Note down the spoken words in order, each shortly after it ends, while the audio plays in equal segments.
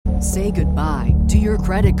Say goodbye to your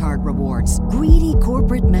credit card rewards. Greedy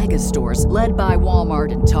corporate mega stores, led by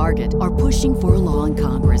Walmart and Target, are pushing for a law in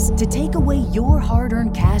Congress to take away your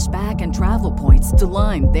hard-earned cash back and travel points to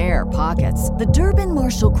line their pockets. The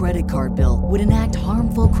Durbin-Marshall credit card bill would enact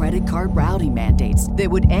harmful credit card routing mandates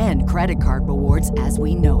that would end credit card rewards as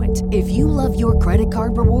we know it. If you love your credit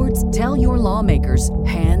card rewards, tell your lawmakers,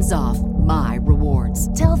 hands off my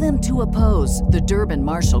rewards. Tell them to oppose the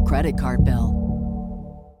Durbin-Marshall credit card bill.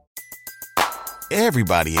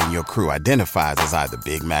 Everybody in your crew identifies as either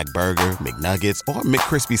Big Mac Burger, McNuggets, or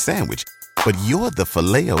McCrispy Sandwich. But you're the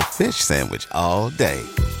Filet-O-Fish Sandwich all day.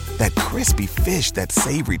 That crispy fish, that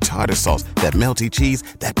savory tartar sauce, that melty cheese,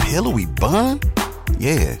 that pillowy bun.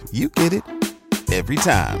 Yeah, you get it. Every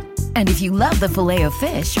time. And if you love the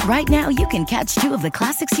Filet-O-Fish, right now you can catch two of the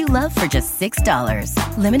classics you love for just $6.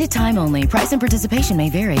 Limited time only. Price and participation may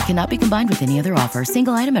vary. Cannot be combined with any other offer.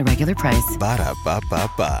 Single item at regular price.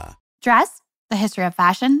 Ba-da-ba-ba-ba. Dress, The History of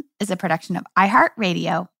Fashion is a production of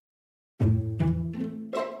iHeartRadio.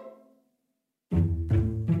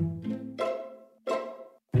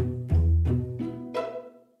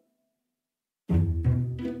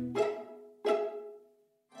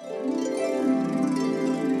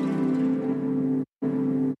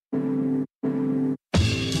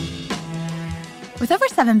 With over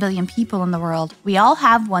 7 billion people in the world, we all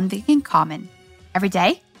have one thing in common. Every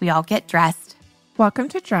day, we all get dressed. Welcome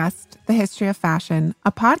to Dressed, The History of Fashion,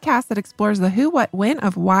 a podcast that explores the who, what, when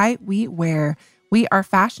of why we wear. We are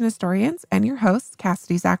fashion historians and your hosts,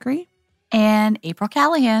 Cassidy Zachary and April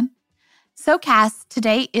Callahan. So, Cass,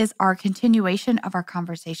 today is our continuation of our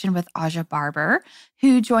conversation with Aja Barber,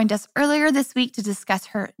 who joined us earlier this week to discuss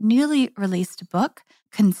her newly released book,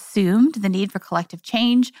 Consumed: The Need for Collective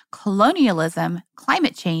Change, Colonialism,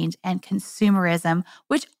 Climate Change, and Consumerism,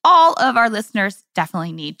 which all of our listeners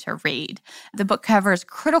definitely need to read. The book covers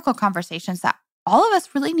critical conversations that all of us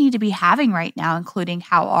really need to be having right now, including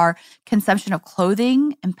how our consumption of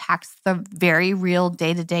clothing impacts the very real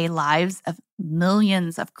day-to-day lives of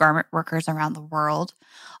millions of garment workers around the world.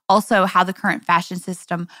 Also, how the current fashion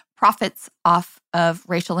system profits off of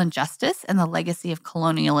racial injustice and the legacy of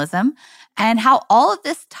colonialism, and how all of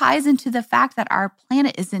this ties into the fact that our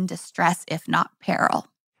planet is in distress, if not peril.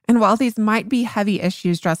 And while these might be heavy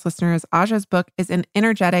issues, Dress listeners, Aja's book is an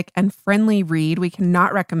energetic and friendly read. We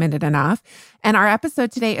cannot recommend it enough. And our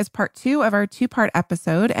episode today is part 2 of our 2-part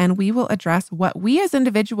episode, and we will address what we as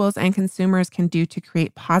individuals and consumers can do to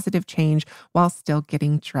create positive change while still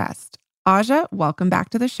getting dressed. Aja, welcome back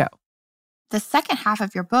to the show. The second half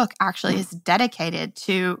of your book actually is dedicated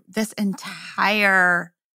to this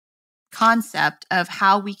entire concept of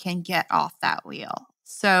how we can get off that wheel.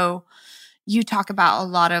 So you talk about a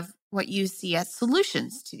lot of what you see as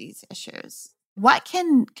solutions to these issues. What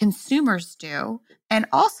can consumers do? And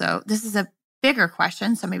also, this is a bigger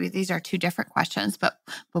question, so maybe these are 2 different questions, but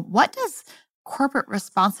what does corporate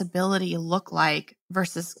responsibility look like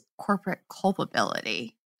versus corporate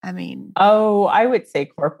culpability? I mean, I would say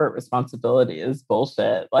corporate responsibility is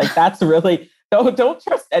bullshit. Like, that's really, don't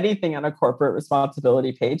trust anything on a corporate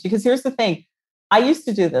responsibility page, because here's the thing. I used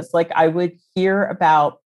to do this. Like, I would hear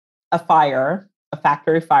about a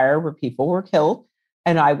factory fire where people were killed,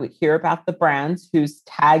 and I would hear about the brands whose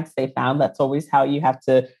tags they found. That's always how you have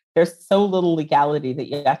to, there's so little legality that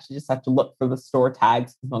you actually just have to look for the store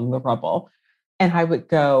tags among the rubble. And I would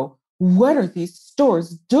go, what are these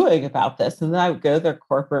stores doing about this? And then I would go to their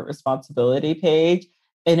corporate responsibility page,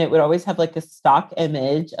 and it would always have like a stock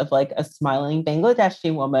image of like a smiling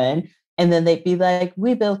Bangladeshi woman. And then they'd be like,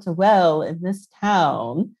 we built a well in this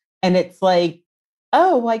town. And it's like,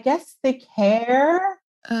 oh, I guess they care.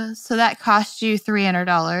 So that cost you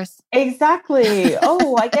 $300. Exactly.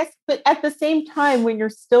 I guess. But at the same time, when you're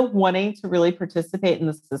still wanting to really participate in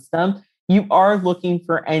the system, you are looking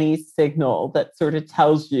for any signal that sort of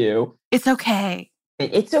tells you it's okay.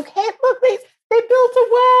 It's okay. Look, they built a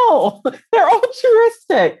well. They're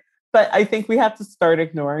altruistic. But I think we have to start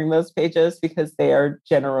ignoring those pages because they are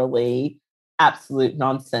generally absolute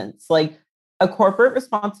nonsense. Like, a corporate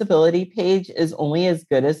responsibility page is only as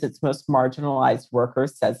good as its most marginalized worker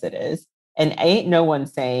says it is. And ain't no one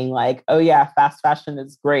saying like, oh yeah, fast fashion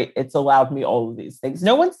is great. It's allowed me all of these things.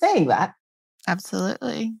 No one's saying that.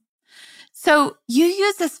 Absolutely. So you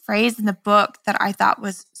use this phrase in the book that I thought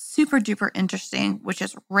was super duper interesting, which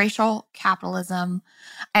is racial capitalism.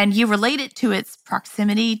 And you relate it to its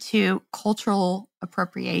proximity to cultural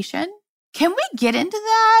appropriation. Can we get into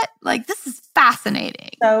that? Like, this is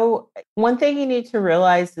fascinating. So one thing you need to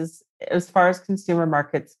realize is, as far as consumer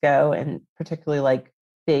markets go, and particularly like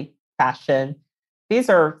big fashion, these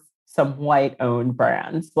are some white-owned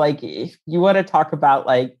brands. Like, if you want to talk about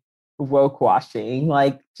like woke washing.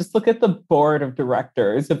 Like, just look at the board of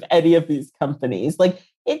directors of any of these companies. Like,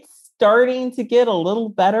 it's starting to get a little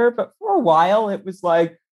better, but for a while it was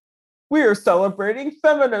like, we are celebrating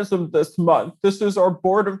feminism this month. This is our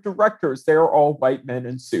board of directors. They're all white men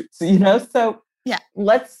in suits, So Yeah.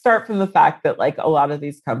 let's start from the fact that like a lot of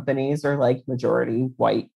these companies are like majority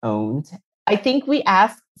white owned. I think we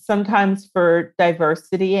ask sometimes for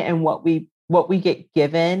diversity, and what we get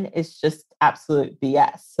given is just absolute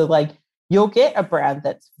BS. So like you'll get a brand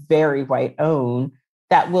that's very white owned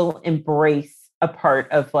that will embrace a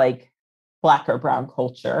part of like Black or brown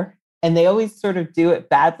culture. And they always sort of do it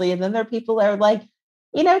badly. And then there are people that are like,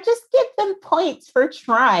 just give them points for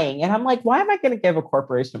trying. And I'm like, why am I going to give a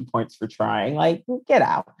corporation points for trying? Like, get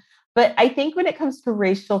out. But I think when it comes to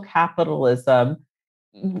racial capitalism,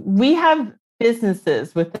 we have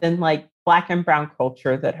businesses within like Black and brown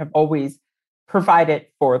culture that have always provided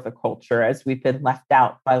for the culture as we've been left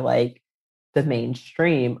out by like the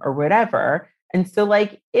mainstream or whatever. And so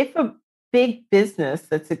like if a big business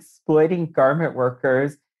that's exploiting garment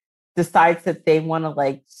workers decides that they want to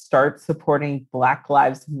like start supporting Black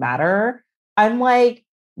Lives Matter, I'm like,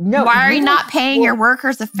 no. Why are you not paying your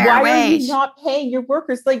workers a fair wage? Why are you not paying your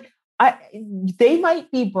workers? Like, they might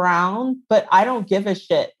be brown, but I don't give a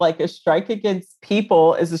shit. Like, a strike against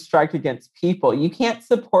people is a strike against people. You can't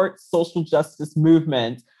support social justice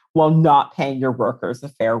movement while not paying your workers a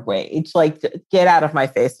fair wage. Like, get out of my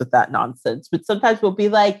face with that nonsense. But sometimes we'll be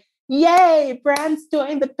like, yay, brands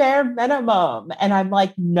doing the bare minimum. And I'm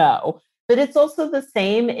like, no. But it's also the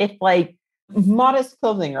same if like modest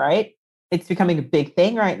clothing, right? It's becoming a big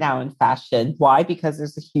thing right now in fashion. Why? Because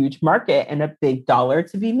there's a huge market and a big dollar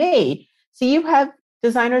to be made. So you have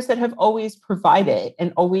designers that have always provided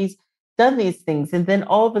and always done these things. And then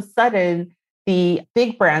all of a sudden, the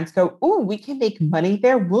big brands go, oh, we can make money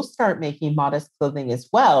there. We'll start making modest clothing as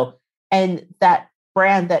well. And that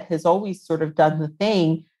brand that has always sort of done the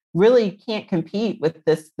thing really can't compete with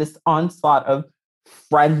this onslaught of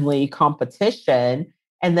friendly competition.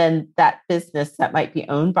 And then that business that might be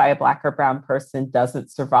owned by a Black or brown person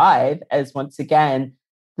doesn't survive, as once again,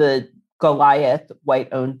 the Goliath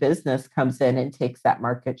white-owned business comes in and takes that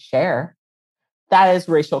market share. That is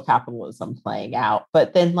racial capitalism playing out.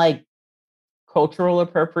 But then like cultural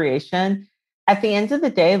appropriation, at the end of the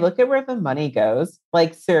day, look at where the money goes.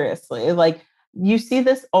 Like, seriously, like you see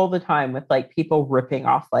this all the time with like people ripping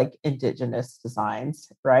off like indigenous designs,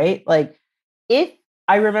 right? Like, if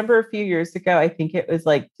I remember a few years ago, I think it was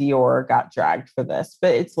like Dior got dragged for this,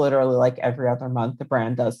 but it's literally like every other month the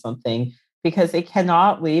brand does something because they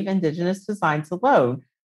cannot leave indigenous designs alone.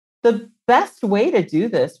 The best way to do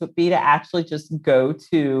this would be to actually just go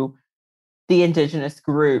to the indigenous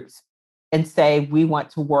groups and say, we want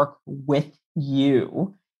to work with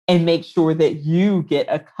you and make sure that you get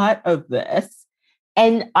a cut of this.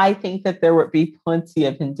 And I think that there would be plenty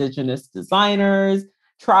of indigenous designers,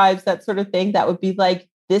 tribes, that sort of thing, that would be like,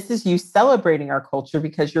 this is you celebrating our culture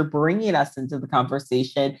because you're bringing us into the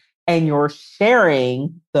conversation and you're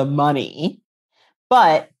sharing the money.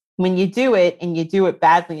 But when you do it and you do it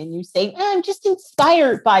badly and you say, I'm just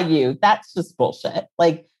inspired by you, that's just bullshit.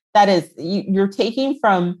 Like, that is, you're taking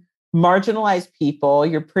from marginalized people,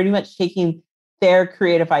 you're pretty much taking their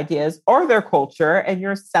creative ideas or their culture, and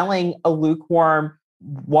you're selling a lukewarm,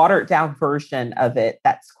 watered down version of it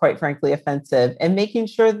that's quite frankly offensive, and making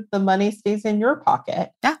sure that the money stays in your pocket.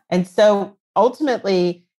 Yeah. And so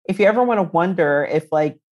ultimately, if you ever want to wonder if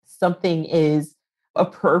like something is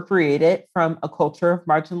appropriated from a culture of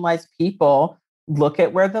marginalized people, look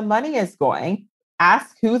at where the money is going.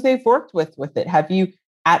 Ask who they've worked with it. Have you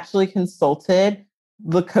actually consulted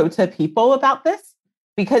Lakota people about this?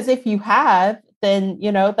 Because if you have, then,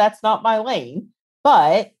 that's not my lane.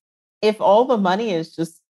 But if all the money is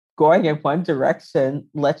just going in one direction,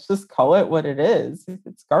 let's just call it what it is.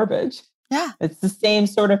 It's garbage. Yeah. It's the same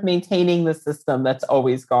sort of maintaining the system that's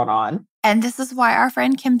always gone on. And this is why our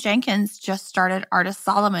friend Kim Jenkins just started Artist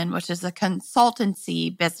Solomon, which is a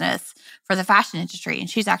consultancy business for the fashion industry. And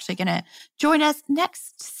she's actually going to join us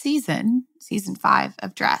next season 5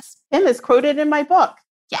 of Dress. Kim is quoted in my book.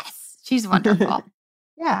 Yes, she's wonderful.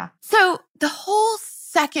 Yeah. So the whole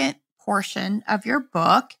second portion of your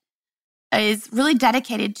book is really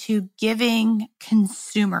dedicated to giving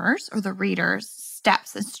consumers or the readers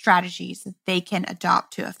steps and strategies that they can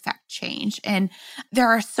adopt to affect change. And there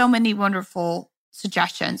are so many wonderful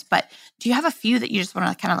suggestions, but do you have a few that you just want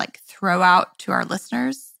to kind of like throw out to our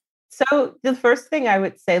listeners? So the first thing I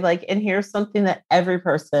would say, like, and here's something that every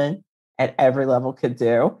person at every level could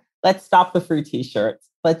do. Let's stop the free t-shirts.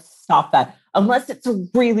 Let's stop that. Unless it's a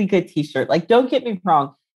really good t-shirt. Like, don't get me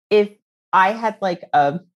wrong. If I had like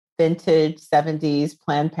a vintage 70s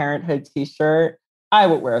Planned Parenthood t-shirt, I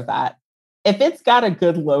would wear that. If it's got a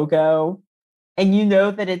good logo and you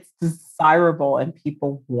know that it's desirable and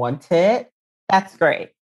people want it, that's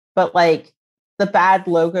great. But like the bad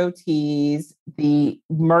logo tees, the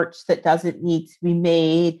merch that doesn't need to be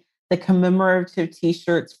made, the commemorative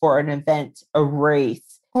t-shirts for an event, a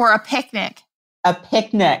race, or a picnic, a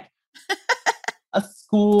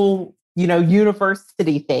school,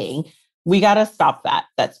 university thing. We got to stop that.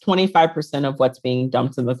 That's 25% of what's being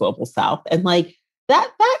dumped in the global South. And like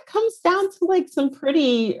that comes down to like some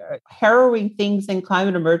pretty harrowing things in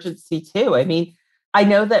climate emergency too. I mean, I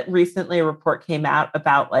know that recently a report came out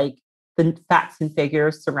about like the facts and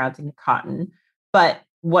figures surrounding cotton, but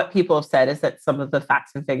what people have said is that some of the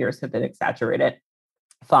facts and figures have been exaggerated.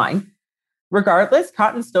 Fine. Regardless,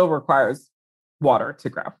 cotton still requires water to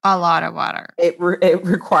grow. A lot of water. It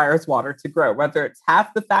requires water to grow, whether it's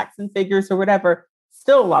half the facts and figures or whatever,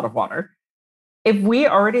 still a lot of water. If we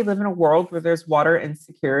already live in a world where there's water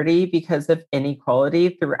insecurity because of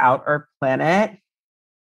inequality throughout our planet,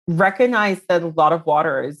 recognize that a lot of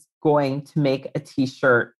water is going to make a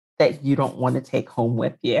t-shirt that you don't want to take home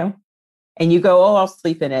with you. And you go, oh, I'll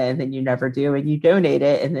sleep in it. And then you never do. And you donate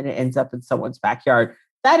it. And then it ends up in someone's backyard.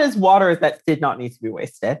 That is water that did not need to be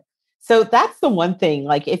wasted. So that's the one thing,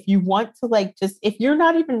 like, if you want to like, just, if you're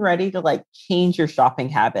not even ready to like change your shopping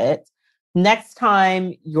habits, next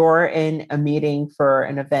time you're in a meeting for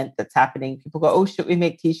an event that's happening, people go, oh, should we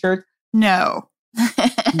make t-shirts? No.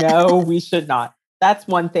 No, we should not. That's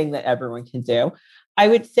one thing that everyone can do. I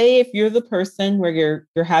would say if you're the person where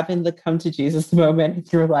you're having the come to Jesus moment,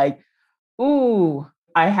 and you're like, ooh,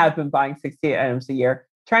 I have been buying 68 items a year,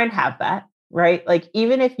 try and have that, right? Like,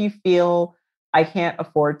 even if you feel I can't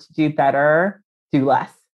afford to do better, do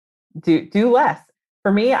less. Do less. For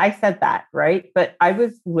me, I said that, right? But I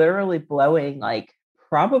was literally blowing like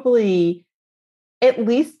probably at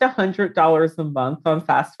least $100 a month on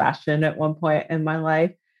fast fashion at one point in my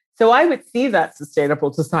life. So I would see that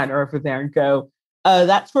sustainable designer over there and go,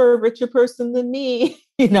 that's for a richer person than me.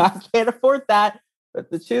 I can't afford that. But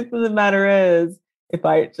the truth of the matter is, if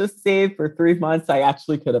I had just saved for 3 months, I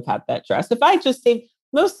actually could have had that dress. If I just saved,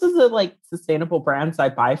 most of the like sustainable brands I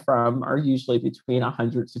buy from are usually between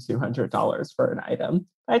 $100 to $200 for an item.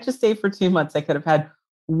 If I just saved for 2 months, I could have had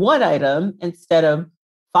one item instead of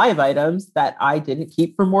 5 items that I didn't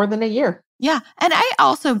keep for more than a year. Yeah. And I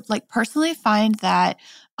also like personally find that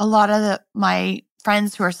a lot of my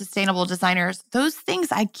friends who are sustainable designers, those things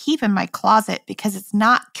I keep in my closet because it's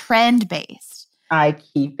not trend based. I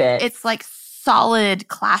keep it. It's like solid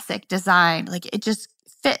classic design. Like it just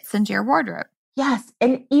fits into your wardrobe. Yes.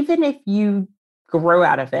 And even if you grow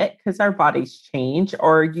out of it, because our bodies change,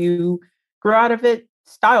 or you grow out of it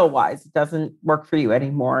style-wise, it doesn't work for you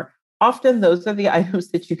anymore. Often those are the items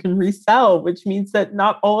that you can resell, which means that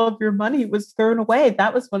not all of your money was thrown away.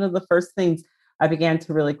 That was one of the first things I began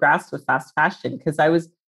to really grasp with fast fashion, because I was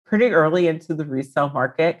pretty early into the resale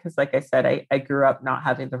market. Because like I said, I grew up not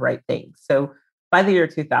having the right things. So by the year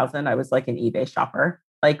 2000, I was like an eBay shopper.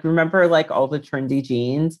 Like, remember like all the trendy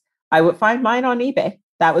jeans? I would find mine on eBay.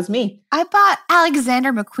 That was me. I bought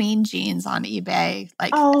Alexander McQueen jeans on eBay,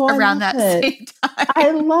 like around that same time.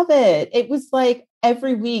 I love it. It was like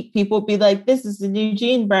every week people would be like, this is a new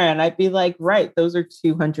jean brand. I'd be like, right, those are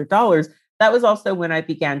 $200. That was also when I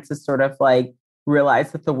began to sort of like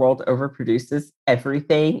realize that the world overproduces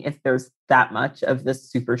everything if there's that much of this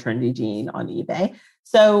super trendy jean on eBay.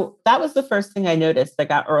 So that was the first thing I noticed. I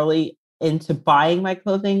got early into buying my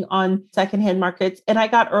clothing on secondhand markets. And I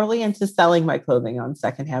got early into selling my clothing on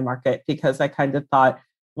secondhand market because I kind of thought,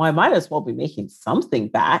 well, I might as well be making something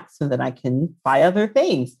back so that I can buy other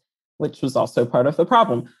things, which was also part of the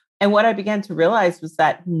problem. And what I began to realize was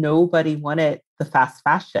that nobody wanted the fast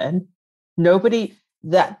fashion. Nobody,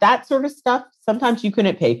 that sort of stuff, sometimes you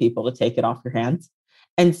couldn't pay people to take it off your hands.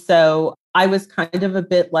 And so I was kind of a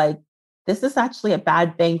bit like, this is actually a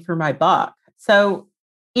bad bang for my buck. So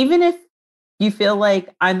even if you feel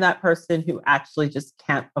like I'm that person who actually just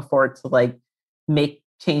can't afford to like make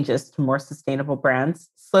changes to more sustainable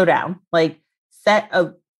brands, slow down. Like, set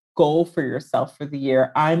a goal for yourself for the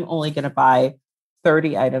year. I'm only going to buy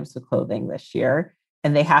 30 items of clothing this year,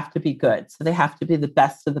 and they have to be good. So they have to be the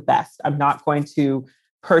best of the best. I'm not going to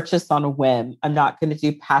purchase on a whim. I'm not going to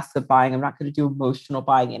do passive buying. I'm not going to do emotional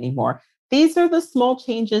buying anymore. These are the small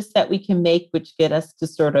changes that we can make, which get us to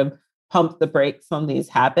sort of pump the brakes on these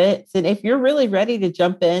habits. And if you're really ready to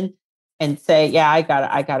jump in and say, yeah, I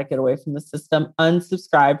gotta get away from the system,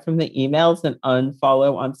 unsubscribe from the emails and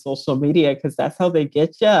unfollow on social media, because that's how they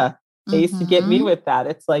get you. They used to get me with that.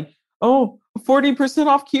 It's like, oh, 40%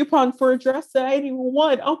 off coupon for a dress that I didn't even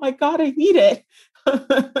want. Oh my God, I need it.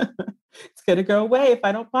 It's going to go away if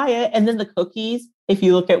I don't buy it. And then the cookies, if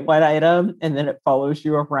you look at one item and then it follows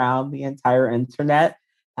you around the entire internet,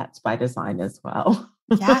 that's by design as well.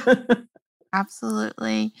 Yeah,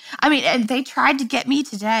 absolutely. I mean, and they tried to get me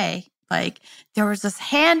today. Like there was this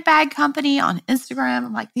handbag company on Instagram.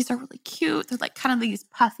 I'm like, these are really cute. They're like kind of these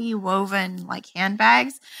puffy woven like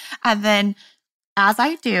handbags. And then as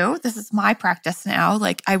I do, this is my practice now.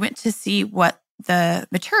 Like I went to see what the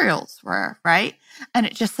materials were, right? And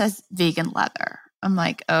it just says vegan leather. I'm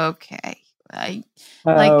like, okay. Okay.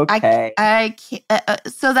 I can't,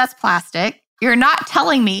 so that's plastic. You're not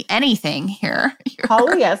telling me anything here.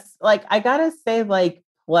 Polyester, like I gotta say, like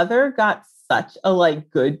leather got such a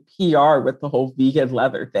like good PR with the whole vegan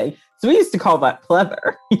leather thing. So we used to call that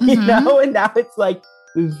pleather, and now it's like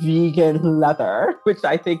vegan leather, which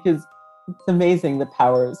I think is it's amazing the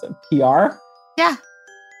powers of PR. Yeah.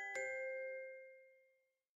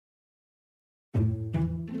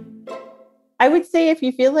 I would say if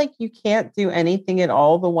you feel like you can't do anything at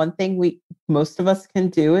all, the one thing most of us can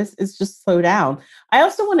do is just slow down. I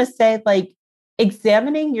also want to say like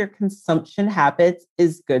examining your consumption habits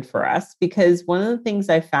is good for us because one of the things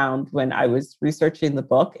I found when I was researching the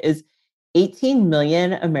book is 18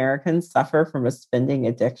 million Americans suffer from a spending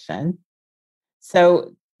addiction.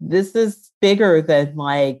 So this is bigger than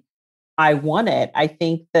like I want it. I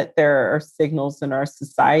think that there are signals in our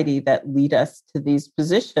society that lead us to these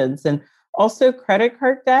positions. And also credit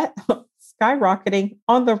card debt skyrocketing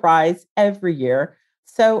on the rise every year.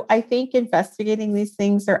 So I think investigating these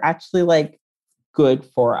things are actually like good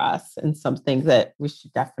for us and something that we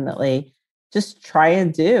should definitely just try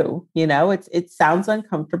and do. It sounds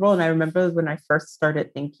uncomfortable. And I remember when I first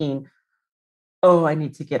started thinking, oh, I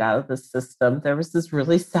need to get out of the system. There was this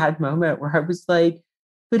really sad moment where I was like,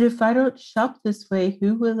 but if I don't shop this way,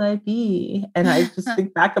 who will I be? And I just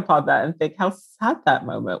think back upon that and think how sad that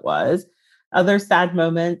moment was. Other sad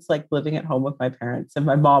moments, like living at home with my parents. And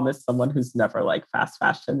my mom is someone who's never liked fast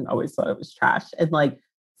fashion, always thought it was trash. And like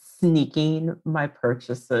sneaking my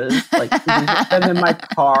purchases, like leaving them in my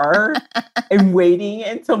car and waiting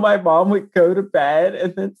until my mom would go to bed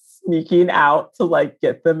and then sneaking out to like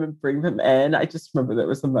get them and bring them in. I just remember there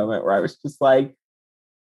was a moment where I was just like,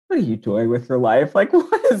 what are you doing with your life? Like,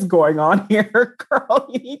 what is going on here, girl?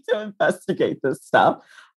 You need to investigate this stuff.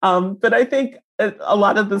 But I think a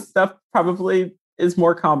lot of this stuff probably is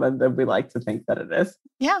more common than we like to think that it is.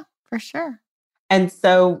 Yeah, for sure. And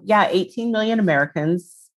so, 18 million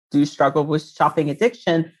Americans do struggle with shopping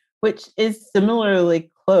addiction, which is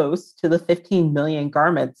similarly close to the 15 million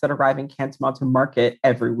garments that arrive in Canton Market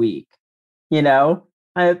every week.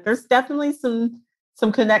 There's definitely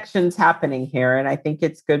some connections happening here. And I think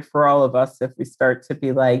it's good for all of us if we start to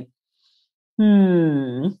be like,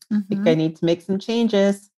 I think I need to make some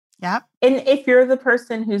changes. Yep. And if you're the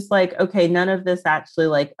person who's like, okay, none of this actually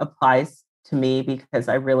like applies to me because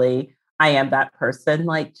I am that person,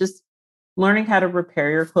 like just learning how to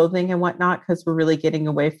repair your clothing and whatnot, because we're really getting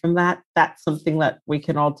away from that. That's something that we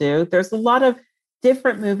can all do. There's a lot of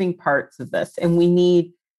different moving parts of this, and we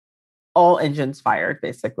need all engines fired,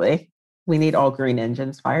 basically. We need all green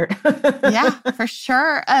engines fired. Yeah, for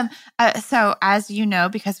sure. So as you know,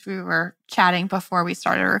 because we were chatting before we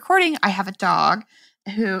started recording, I have a dog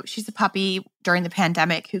she's a puppy during the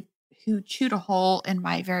pandemic who chewed a hole in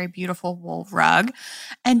my very beautiful wool rug.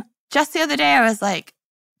 And just the other day I was like,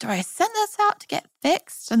 do I send this out to get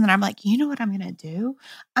fixed? And then I'm like, you know what I'm going to do?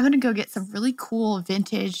 I'm going to go get some really cool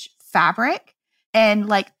vintage fabric and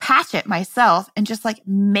like patch it myself and just like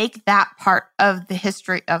make that part of the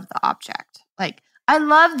history of the object. Like, I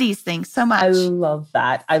love these things so much. I love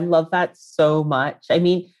that. I love that so much. I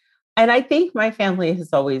mean, and I think my family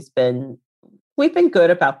has always we've been good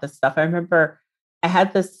about this stuff. I remember I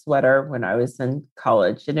had this sweater when I was in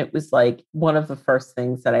college, and it was like one of the first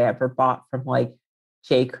things that I ever bought from like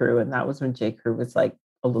J. Crew. And that was when J. Crew was like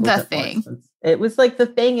a little bit more expensive. It was like the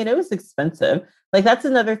thing, and it was expensive. Like that's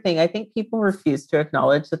another thing. I think people refuse to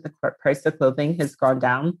acknowledge that the price of clothing has gone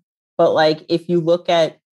down. But like if you look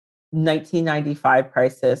at 1995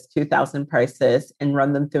 prices, 2000 prices, and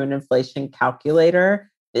run them through an inflation calculator,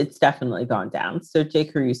 it's definitely gone down. So J.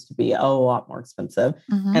 Crew used to be a lot more expensive.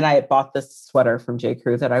 And I had bought this sweater from J.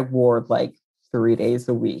 Crew that I wore like 3 days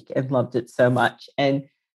a week and loved it so much. And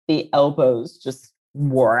the elbows just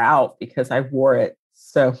wore out because I wore it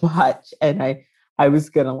so much. And I was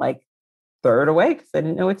going to like throw it away because I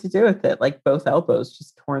didn't know what to do with it. Like both elbows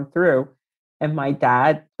just torn through. And my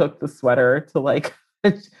dad took the sweater to like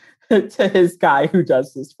to his guy who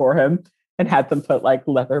does this for him and had them put like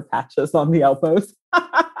leather patches on the elbows.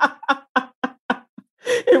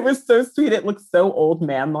 It was so sweet. It looked so old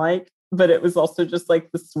man-like, but it was also just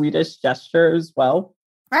like the sweetest gesture as well.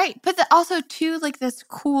 Right. But also too, like this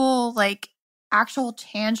cool, like actual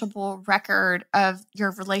tangible record of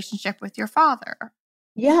your relationship with your father.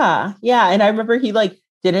 Yeah. Yeah. And I remember he like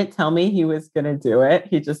didn't tell me he was gonna do it.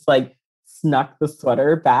 He just like snuck the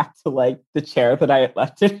sweater back to like the chair that I had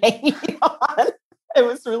left it hanging on. It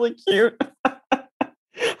was really cute.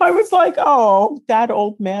 I was like, oh, that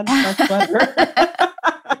old man's my sweater.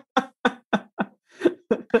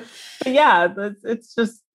 But yeah, it's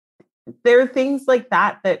just there are things like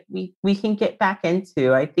that we can get back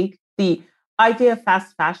into. I think the idea of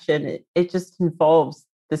fast fashion, it just involves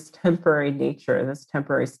this temporary nature, this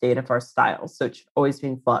temporary state of our style. So it should always be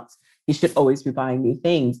in flux. You should always be buying new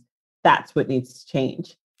things. That's what needs to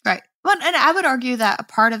change. Right. Well, and I would argue that a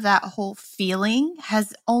part of that whole feeling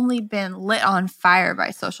has only been lit on fire by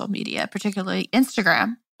social media, particularly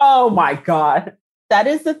Instagram. Oh my God. That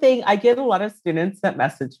is the thing. I get a lot of students that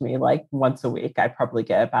message me like once a week. I probably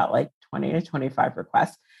get about like 20 to 25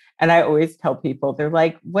 requests. And I always tell people, they're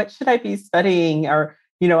like, what should I be studying? Or,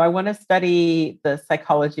 I want to study the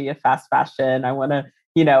psychology of fast fashion. I want to,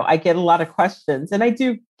 I get a lot of questions, and I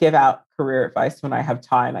do give out career advice when I have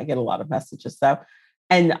time. I get a lot of messages though.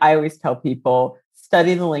 And I always tell people,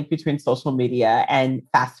 study the link between social media and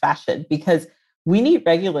fast fashion, because we need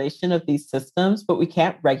regulation of these systems, but we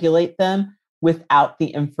can't regulate them without the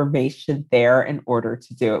information there in order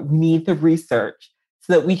to do it. We need the research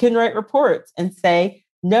so that we can write reports and say,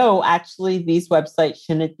 no, actually, these websites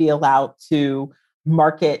shouldn't be allowed to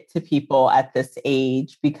market to people at this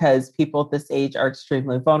age because people at this age are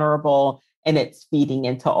extremely vulnerable, and it's feeding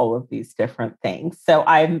into all of these different things. So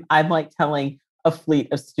I'm like telling a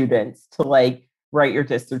fleet of students to like write your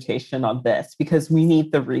dissertation on this, because we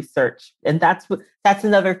need the research. And that's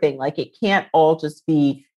another thing. Like, it can't all just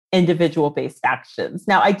be individual based actions.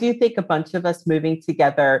 Now, I do think a bunch of us moving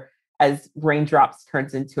together as raindrops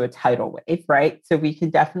turns into a tidal wave, right? So we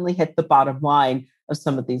can definitely hit the bottom line of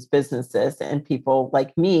some of these businesses, and people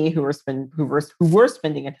like me who were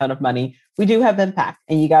spending a ton of money. We do have impact,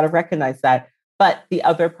 and you got to recognize that. But the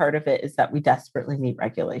other part of it is that we desperately need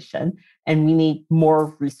regulation, and we need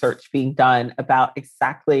more research being done about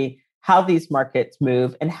exactly how these markets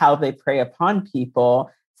move and how they prey upon people,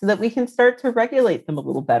 so that we can start to regulate them a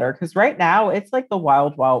little better. Because right now it's like the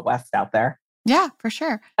wild, wild west out there. Yeah, for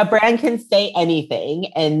sure. A brand can say anything,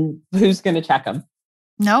 and who's going to check them?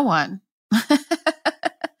 No one.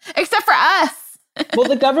 Except for us. Well,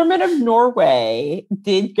 the government of Norway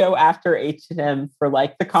did go after H&M for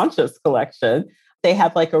like the Conscious collection. They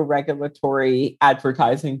have like a regulatory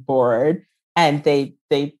advertising board, and they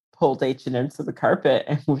pulled H&M to the carpet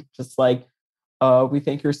and were just like, we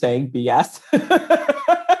think you're saying BS.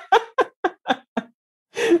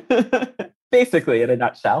 Basically, in a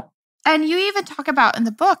nutshell. And you even talk about in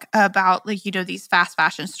the book about like, these fast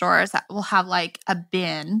fashion stores that will have like a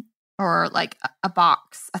bin or like a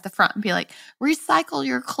box at the front and be like, recycle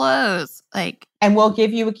your clothes. And we'll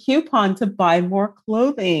give you a coupon to buy more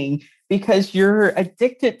clothing because you're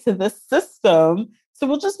addicted to this system. So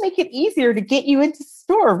we'll just make it easier to get you into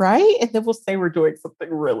store, right? And then we'll say we're doing something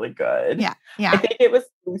really good. Yeah. Yeah. I think it was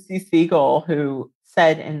Lucy Siegel who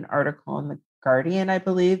said in an article in The Guardian, I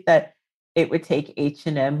believe, that it would take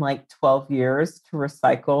H&M like 12 years to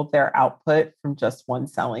recycle their output from just one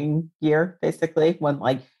selling year, basically, one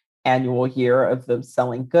like annual year of them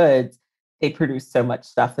selling goods. They produce so much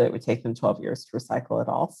stuff that it would take them 12 years to recycle it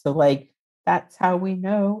all. So like, that's how we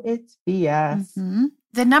know it's BS. Mm-hmm.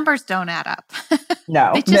 The numbers don't add up.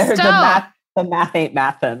 No, they just don't. The math ain't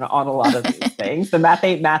mathing on a lot of these things. The math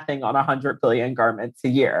ain't mathing on 100 billion garments a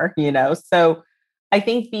year, So I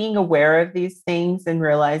think being aware of these things and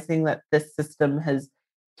realizing that this system has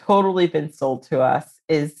totally been sold to us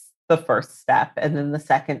is the first step. And then the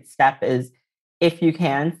second step is, if you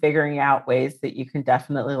can, figuring out ways that you can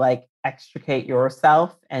definitely like extricate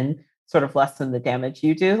yourself and sort of lessen the damage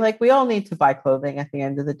you do. Like, we all need to buy clothing at the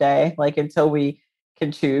end of the day. Like, until we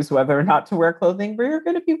can choose whether or not to wear clothing, we're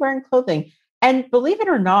going to be wearing clothing. And believe it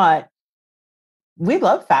or not, we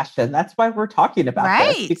love fashion. That's why we're talking about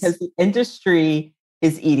this, because the industry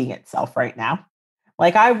is eating itself right now.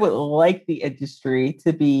 Like, I would like the industry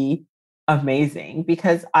to be amazing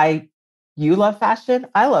because you love fashion.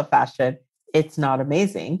 I love fashion. It's not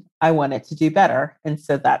amazing. I want it to do better. And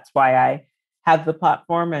so that's why I have the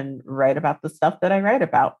platform and write about the stuff that I write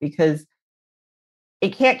about, because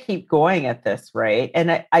it can't keep going at this rate.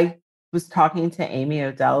 And I was talking to Amy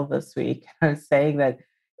Odell this week. I was saying that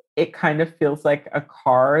it kind of feels like a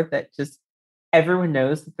car that just, everyone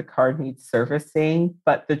knows that the car needs servicing,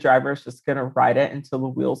 but the driver is just going to ride it until the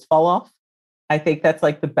wheels fall off. I think that's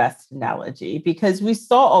like the best analogy, because we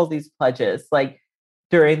saw all these pledges like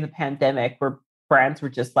during the pandemic where brands were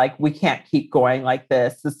just like, we can't keep going like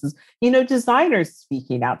this. This is, designers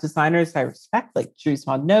speaking out, designers I respect, like Dries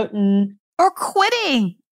Van Noten. Or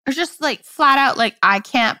quitting, or just like flat out, like, I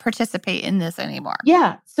can't participate in this anymore.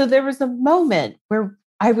 Yeah. So there was a moment where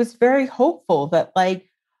I was very hopeful that like,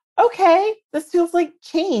 okay, this feels like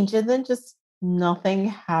change. And then just nothing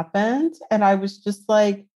happened. And I was just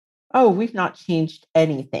like, oh, we've not changed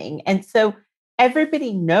anything. And so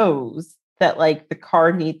everybody knows that like the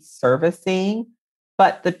car needs servicing,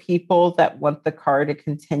 but the people that want the car to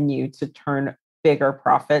continue to turn bigger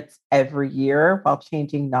profits every year while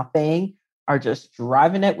changing nothing are just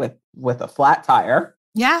driving it with a flat tire.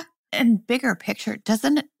 Yeah. And bigger picture,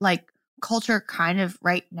 doesn't like culture kind of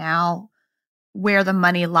right now where the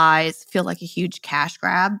money lies feel like a huge cash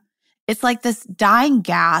grab? It's like this dying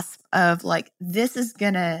gasp of like, this is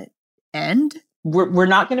going to end. We're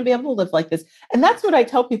not going to be able to live like this. And that's what I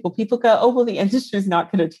tell people. People go, oh, well, the industry is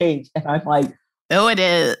not going to change. And I'm like, oh, it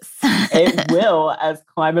is. It will, as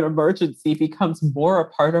climate emergency becomes more a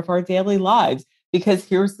part of our daily lives. Because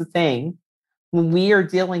here's the thing, when we are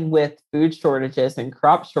dealing with food shortages and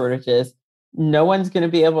crop shortages, no one's going to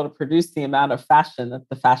be able to produce the amount of fashion that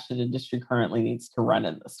the fashion industry currently needs to run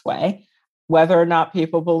in this way. Whether or not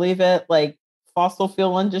people believe it, like fossil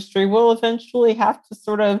fuel industry will eventually have to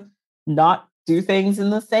sort of not do things in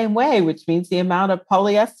the same way, which means the amount of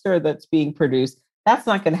polyester that's being produced, that's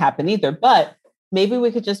not going to happen either. But maybe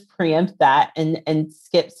we could just preempt that and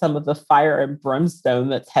skip some of the fire and brimstone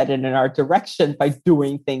that's headed in our direction by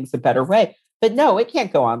doing things a better way. But no, it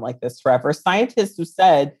can't go on like this forever. Scientists have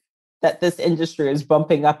said that this industry is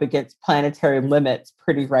bumping up against planetary limits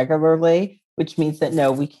pretty regularly, which means that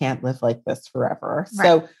no, we can't live like this forever. Right.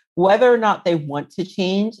 So whether or not they want to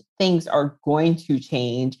change, things are going to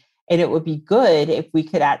change. And it would be good if we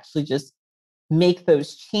could actually just make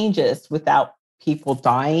those changes without people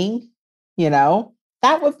dying.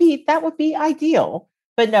 That would be ideal.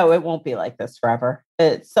 But no, it won't be like this forever.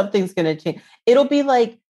 Something's going to change. It'll be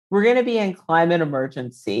like, we're going to be in climate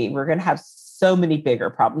emergency. We're going to have so many bigger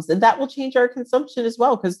problems. And that will change our consumption as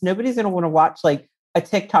well, because nobody's going to want to watch like a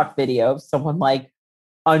TikTok video of someone like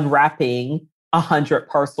unwrapping 100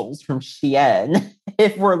 parcels from Shein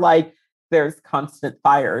if we're like, there's constant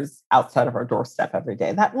fires outside of our doorstep every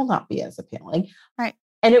day. That will not be as appealing. Right.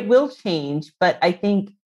 And it will change. But I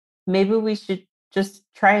think maybe we should just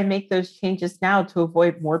try and make those changes now to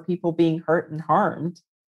avoid more people being hurt and harmed,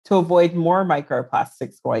 to avoid more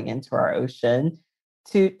microplastics going into our ocean,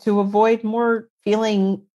 to avoid more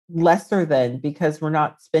feeling lesser than because we're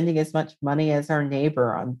not spending as much money as our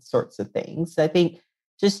neighbor on sorts of things. I think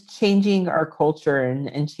just changing our culture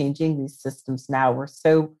and changing these systems now, we're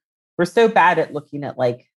so bad at looking at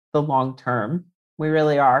like the long term. We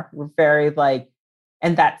really are. We're very like,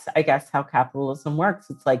 and that's, I guess, how capitalism works.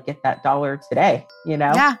 It's like, get that dollar today,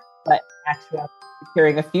 Yeah. But actually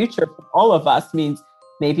securing a future for all of us means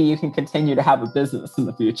maybe you can continue to have a business in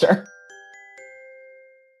the future.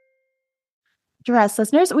 Dress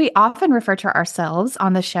listeners, we often refer to ourselves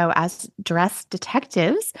on the show as dress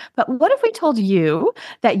detectives. But what if we told you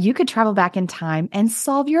that you could travel back in time and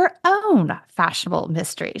solve your own fashionable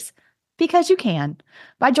mysteries? Because you can,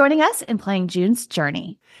 by joining us in playing June's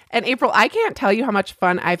Journey. And April, I can't tell you how much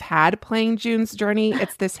fun I've had playing June's Journey.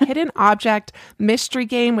 It's this hidden object mystery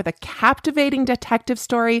game with a captivating detective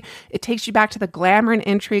story. It takes you back to the glamour and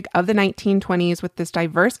intrigue of the 1920s with this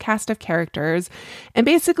diverse cast of characters. And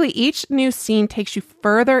basically, each new scene takes you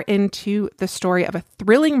further into the story of a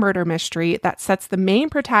thrilling murder mystery that sets the main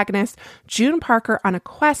protagonist, June Parker, on a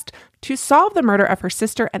quest to solve the murder of her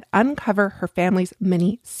sister and uncover her family's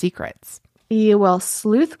many secrets. You will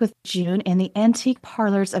sleuth with June in the antique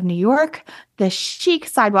parlors of New York, the chic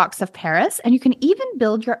sidewalks of Paris, and you can even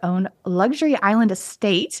build your own luxury island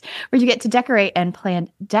estate where you get to decorate and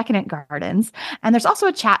plant decadent gardens. And there's also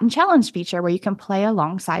a chat and challenge feature where you can play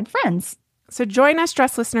alongside friends. So join us,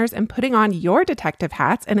 dress listeners, in putting on your detective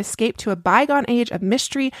hats and escape to a bygone age of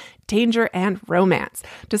mystery, danger, and romance.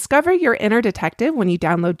 Discover your inner detective when you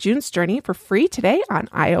download June's Journey for free today on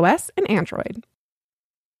iOS and Android.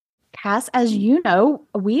 Cass, as you know,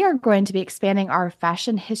 we are going to be expanding our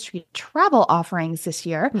fashion history travel offerings this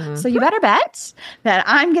year. Mm-hmm. So you better bet that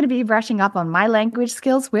I'm going to be brushing up on my language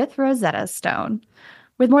skills with Rosetta Stone.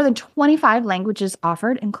 With more than 25 languages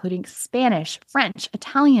offered, including Spanish, French,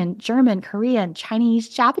 Italian, German, Korean, Chinese,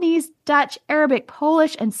 Japanese, Dutch, Arabic,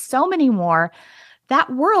 Polish, and so many more,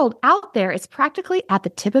 that world out there is practically at the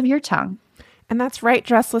tip of your tongue. And that's right,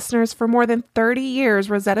 dress listeners. For more than 30 years,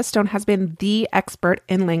 Rosetta Stone has been the expert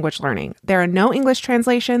in language learning. There are no English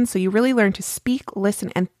translations, so you really learn to speak,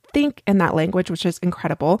 listen, and think in that language, which is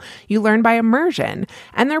incredible. You learn by immersion,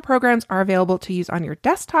 and their programs are available to use on your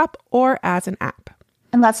desktop or as an app.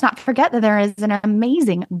 And let's not forget that there is an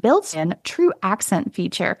amazing built-in true accent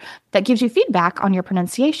feature that gives you feedback on your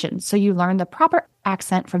pronunciation, so you learn the proper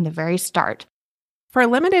accent from the very start. For a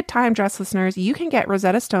limited time, dress listeners, you can get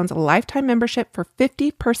Rosetta Stone's lifetime membership for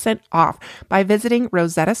 50% off by visiting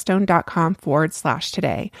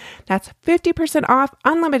rosettastone.com/today. That's 50% off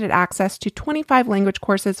unlimited access to 25 language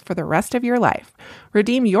courses for the rest of your life.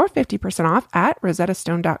 Redeem your 50% off at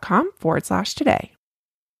rosettastone.com/today.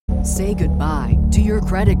 Say goodbye to your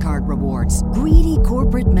credit card rewards. Greedy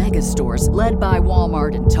corporate mega stores, led by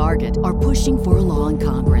Walmart and Target, are pushing for a law in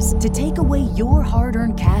Congress to take away your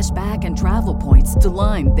hard-earned cash back and travel points to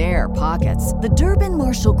line their pockets. The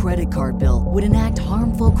Durbin-Marshall credit card bill would enact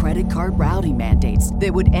harmful credit card routing mandates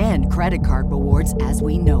that would end credit card rewards as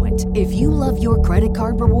we know it. If you love your credit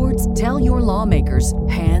card rewards, tell your lawmakers,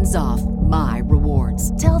 hands off my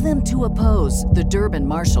rewards. Tell them to oppose the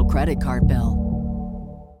Durbin-Marshall credit card bill.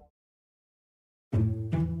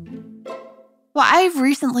 Well, I've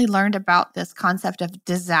recently learned about this concept of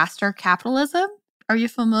disaster capitalism. Are you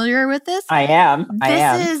familiar with this? I am.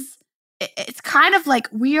 It's kind of like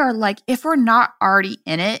we are like, if we're not already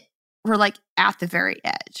in it, we're like at the very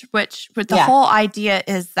edge, which with the whole idea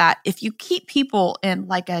is that if you keep people in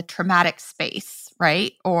like a traumatic space,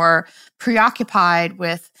 right, or preoccupied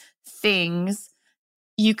with things,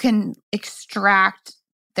 you can extract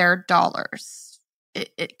their dollars.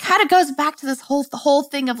 It kind of goes back to this the whole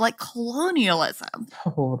thing of like colonialism.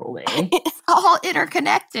 Totally. It's all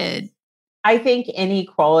interconnected. I think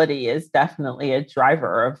inequality is definitely a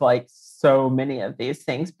driver of like so many of these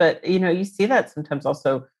things. But, you know, you see that sometimes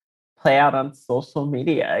also play out on social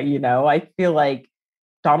media. You know, I feel like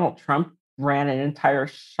Donald Trump ran an entire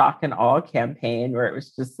shock and awe campaign where it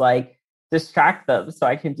was just like, distract them so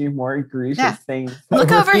I can do more egregious things.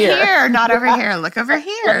 Look over here, not over here. Look over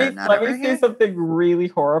here. Let me say something really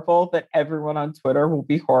horrible that everyone on Twitter will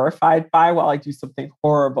be horrified by while I do something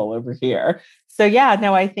horrible over here. So yeah,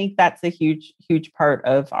 no, I think that's a huge, huge part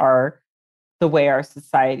of the way our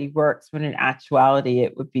society works, when in actuality,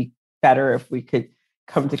 it would be better if we could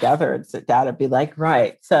come together and sit down and be like,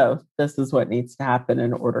 right, so this is what needs to happen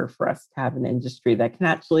in order for us to have an industry that can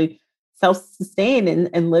actually self-sustain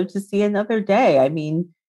and live to see another day. I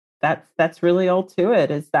mean, that's really all to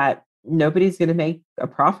it, is that nobody's going to make a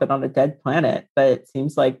profit on a dead planet, but it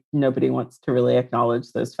seems like nobody wants to really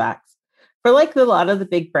acknowledge those facts. For like a lot of the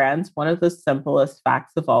big brands, one of the simplest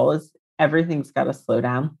facts of all is everything's got to slow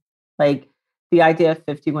down. Like the idea of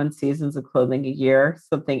 51 seasons of clothing a year,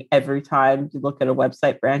 something every time you look at a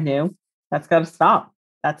website brand new, that's got to stop.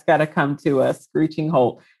 That's got to come to a screeching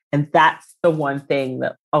halt. And that's the one thing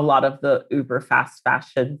that a lot of the uber fast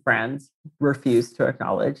fashion brands refuse to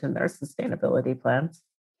acknowledge in their sustainability plans.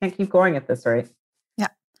 Can't keep going at this rate. Yeah.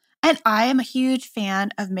 And I am a huge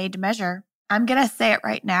fan of made to measure. I'm going to say it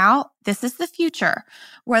right now. This is the future.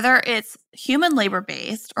 Whether it's human labor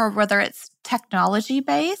based or whether it's technology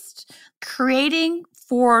based, creating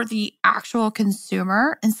for the actual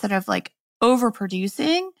consumer instead of like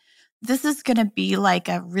overproducing, this is going to be like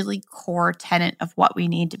a really core tenet of what we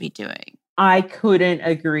need to be doing. I couldn't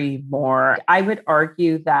agree more. I would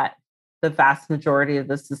argue that the vast majority of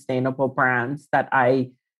the sustainable brands that I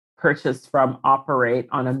purchase from operate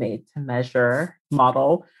on a made to measure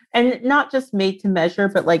model. And not just made to measure,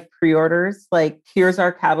 but like pre-orders, like here's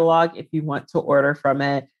our catalog. If you want to order from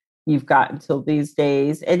it, you've got until these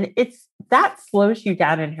days. And that slows you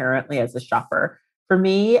down inherently as a shopper. For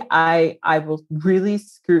me, I will really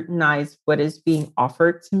scrutinize what is being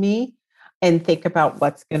offered to me and think about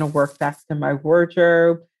what's going to work best in my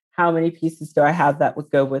wardrobe. How many pieces do I have that would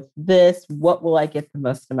go with this? What will I get the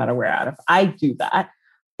most amount of wear out of? I do that.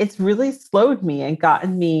 It's really slowed me and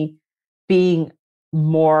gotten me being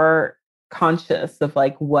more conscious of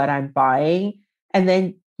like what I'm buying. And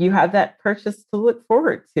then you have that purchase to look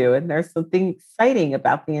forward to. And there's something exciting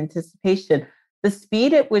about the anticipation. The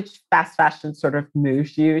speed at which fast fashion sort of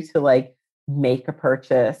moves you to like make a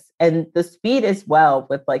purchase, and the speed as well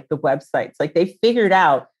with like the websites, like they figured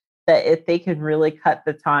out that if they can really cut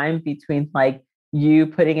the time between like you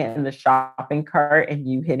putting it in the shopping cart and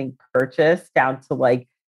you hitting purchase down to like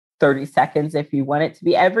 30 seconds if you want it to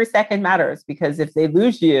be. Every second matters, because if they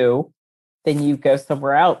lose you, then you go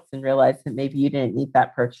somewhere else and realize that maybe you didn't need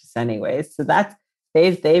that purchase anyways. So that's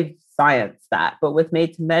they've scienced that. But with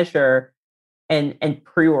made to measure and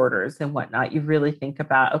pre-orders and whatnot, you really think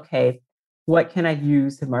about, okay, what can I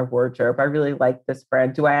use in my wardrobe? I really like this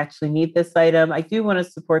brand. Do I actually need this item? I do want to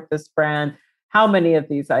support this brand. How many of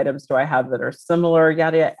these items do I have that are similar?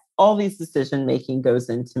 Yada, yada. All these decision making goes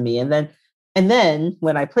into me. And then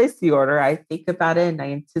when I place the order, I think about it and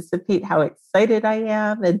I anticipate how excited I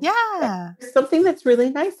am. And Yeah. there's something that's really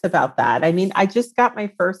nice about that. I mean, I just got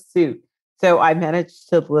my first suit. So I managed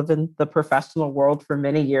to live in the professional world for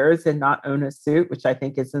many years and not own a suit, which I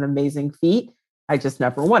think is an amazing feat. I just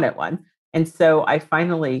never wanted one. And so I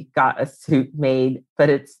finally got a suit made, but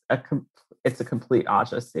it's a complete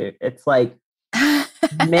Aja suit. It's like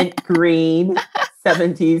mint green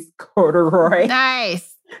 70s corduroy.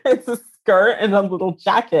 Nice. It's a skirt and a little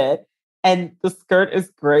jacket. And the skirt is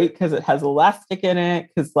great because it has elastic in it.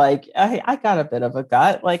 Because, like, I got a bit of a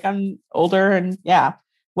gut. Like, I'm older and yeah,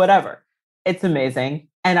 whatever. It's amazing.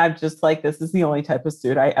 And I'm just like, this is the only type of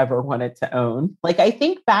suit I ever wanted to own. Like, I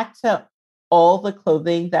think back to all the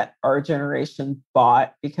clothing that our generation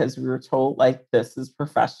bought because we were told, like, this is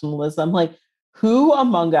professionalism. Like, who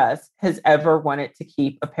among us has ever wanted to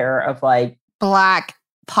keep a pair of like Black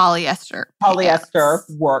polyester polyester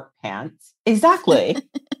pants. work pants? Exactly.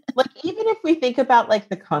 Like, even if we think about like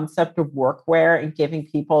the concept of workwear and giving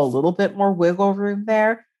people a little bit more wiggle room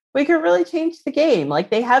there, we could really change the game. Like,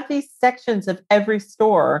 they have these sections of every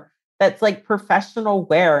store that's like professional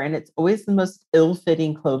wear, and it's always the most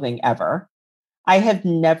ill-fitting clothing ever. I have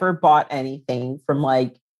never bought anything from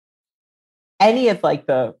like any of like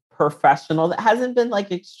the professional that hasn't been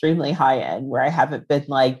like extremely high end where I haven't been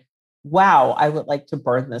like, wow, I would like to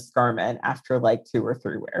burn this garment after like 2 or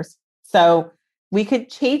 3 wears. So we could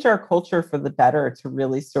change our culture for the better to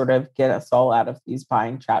really sort of get us all out of these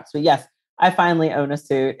buying traps. But yes, I finally own a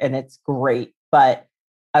suit and it's great, but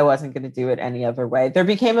I wasn't going to do it any other way. There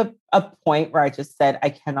became a point where I just said, I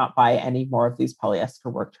cannot buy any more of these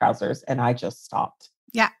polyester work trousers. And I just stopped.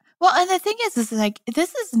 Yeah. Well, and the thing is like,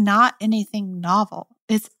 this is not anything novel.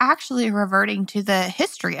 It's actually reverting to the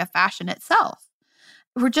history of fashion itself.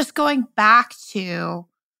 We're just going back to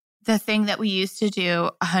the thing that we used to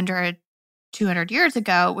do 100, 200 years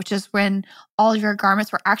ago, which is when all of your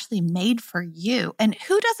garments were actually made for you. And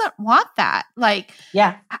who doesn't want that? Like,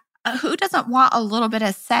 Yeah. Who doesn't want a little bit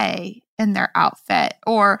of say in their outfit,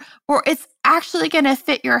 or it's actually going to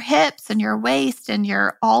fit your hips and your waist and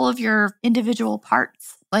your all of your individual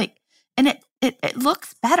parts, like, and it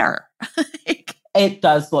looks better. It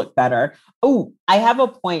does look better. Oh, I have a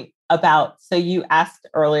point about, so you asked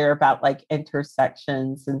earlier about like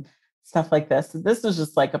intersections and stuff like this. This was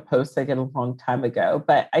just like a post I did a long time ago,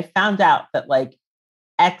 but I found out that like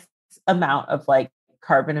X amount of like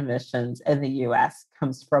carbon emissions in the US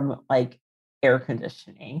comes from like air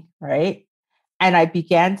conditioning, right? And I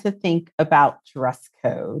began to think about dress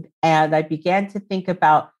code, and I began to think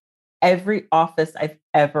about every office I've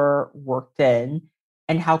ever worked in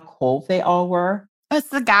and how cold they all were. It's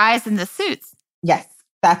the guys in the suits. Yes,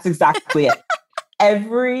 that's exactly it.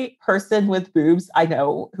 Every person with boobs I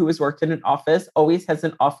know who has worked in an office always has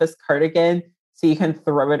an office cardigan so you can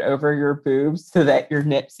throw it over your boobs so that your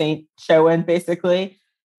nips ain't showing, basically.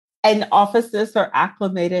 And offices are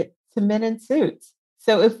acclimated to men in suits.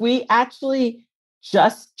 So if we actually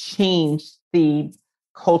just change the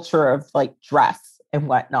culture of like dress and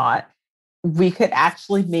whatnot, we could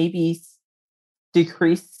actually maybe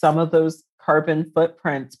decrease some of those carbon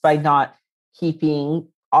footprints by not keeping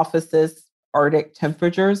offices Arctic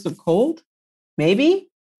temperatures of cold. Maybe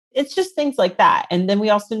it's just things like that. And then we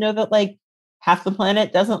also know that like half the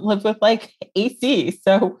planet doesn't live with like AC.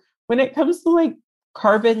 So when it comes to like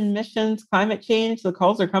carbon emissions, climate change, the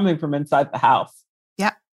calls are coming from inside the house.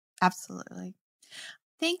 Yep, absolutely.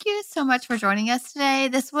 Thank you so much for joining us today.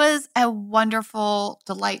 This was a wonderful,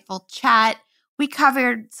 delightful chat. We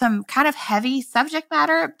covered some kind of heavy subject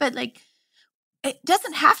matter, but like, it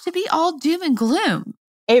doesn't have to be all doom and gloom.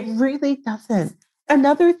 It really doesn't.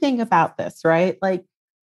 Another thing about this, right? Like,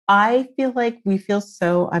 I feel like we feel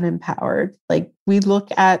so unempowered. Like, we look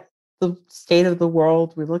at the state of the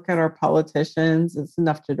world, we look at our politicians, it's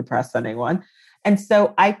enough to depress anyone. And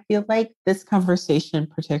so I feel like this conversation,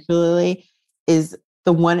 particularly, is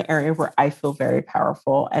the one area where I feel very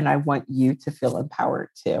powerful. And I want you to feel empowered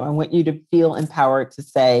too. I want you to feel empowered to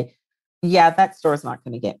say, yeah, that store's not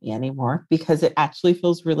going to get me anymore, because it actually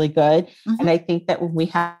feels really good. Mhm. And I think that when we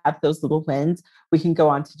have those little wins, we can go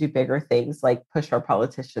on to do bigger things, like push our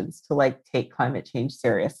politicians to like take climate change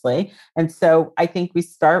seriously. And so I think we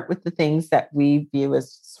start with the things that we view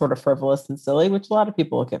as sort of frivolous and silly, which a lot of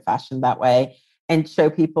people look at fashion that way, and show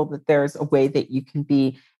people that there's a way that you can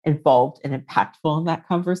be involved and impactful in that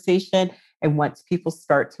conversation. And once people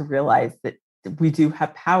start to realize that we do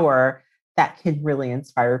have power, that can really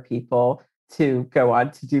inspire people to go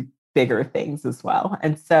on to do bigger things as well.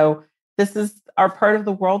 And so this is our part of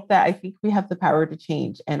the world that I think we have the power to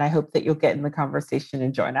change. And I hope that you'll get in the conversation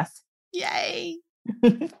and join us. Yay.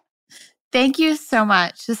 Thank you so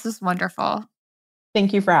much. This was wonderful.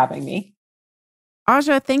 Thank you for having me.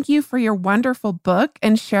 Aja, thank you for your wonderful book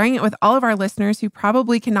and sharing it with all of our listeners who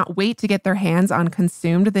probably cannot wait to get their hands on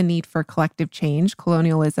Consumed: The Need for Collective Change,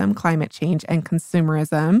 Colonialism, Climate Change, and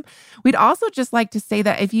Consumerism. We'd also just like to say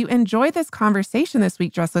that if you enjoyed this conversation this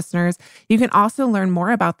week, Dress listeners, you can also learn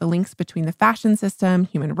more about the links between the fashion system,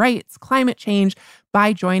 human rights, climate change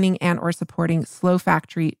by joining and or supporting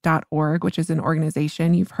slowfactory.org, which is an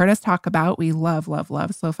organization you've heard us talk about. We love, love,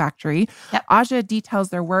 love Slow Factory. Yep. Aja details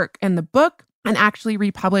their work in the book and actually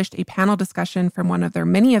republished a panel discussion from one of their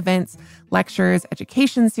many events, lectures,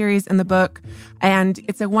 education series in the book. And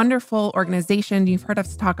it's a wonderful organization. You've heard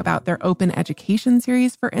us talk about their open education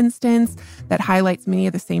series, for instance, that highlights many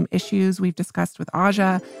of the same issues we've discussed with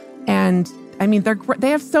Aja. And I mean,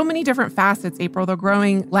 they have so many different facets, April. They're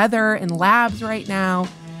growing leather in labs right now.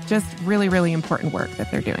 Just really, really important work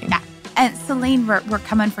that they're doing. Yeah. And Celine, we're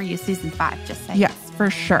coming for you season 5, just saying. Yes,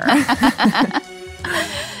 for sure.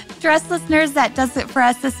 Dress listeners, that does it for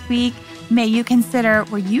us this week. May you consider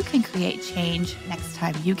where you can create change next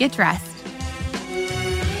time you get dressed.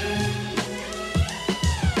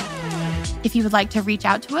 If you would like to reach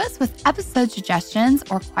out to us with episode suggestions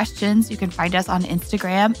or questions, you can find us on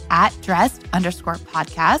Instagram at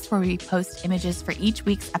dressed_podcast, where we post images for each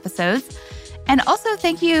week's episodes. And also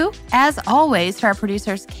thank you, as always, to our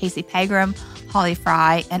producers, Casey Pegram, Holly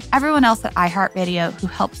Fry, and everyone else at iHeartRadio who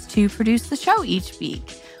helps to produce the show each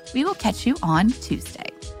week. We will catch you on Tuesday.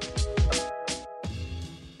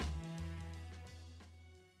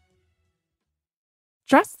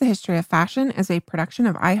 Dress: The History of Fashion is a production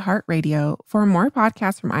of iHeartRadio. For more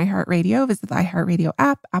podcasts from iHeartRadio, visit the iHeartRadio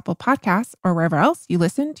app, Apple Podcasts, or wherever else you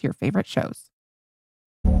listen to your favorite shows.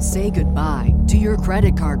 Say goodbye to your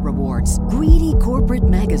credit card rewards. Greedy corporate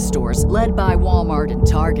mega stores, led by Walmart and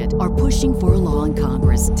Target, are pushing for a law in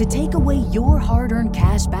Congress to take away your hard-earned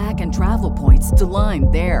cash back and travel points to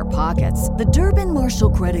line their pockets. The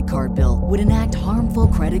Durbin-Marshall credit card bill would enact harmful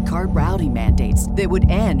credit card routing mandates that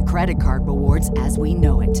would end credit card rewards as we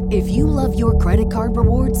know it. If you love your credit card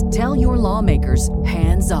rewards, tell your lawmakers,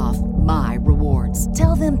 hands off my rewards.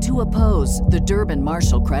 Tell them to oppose the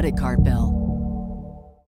Durbin-Marshall credit card bill.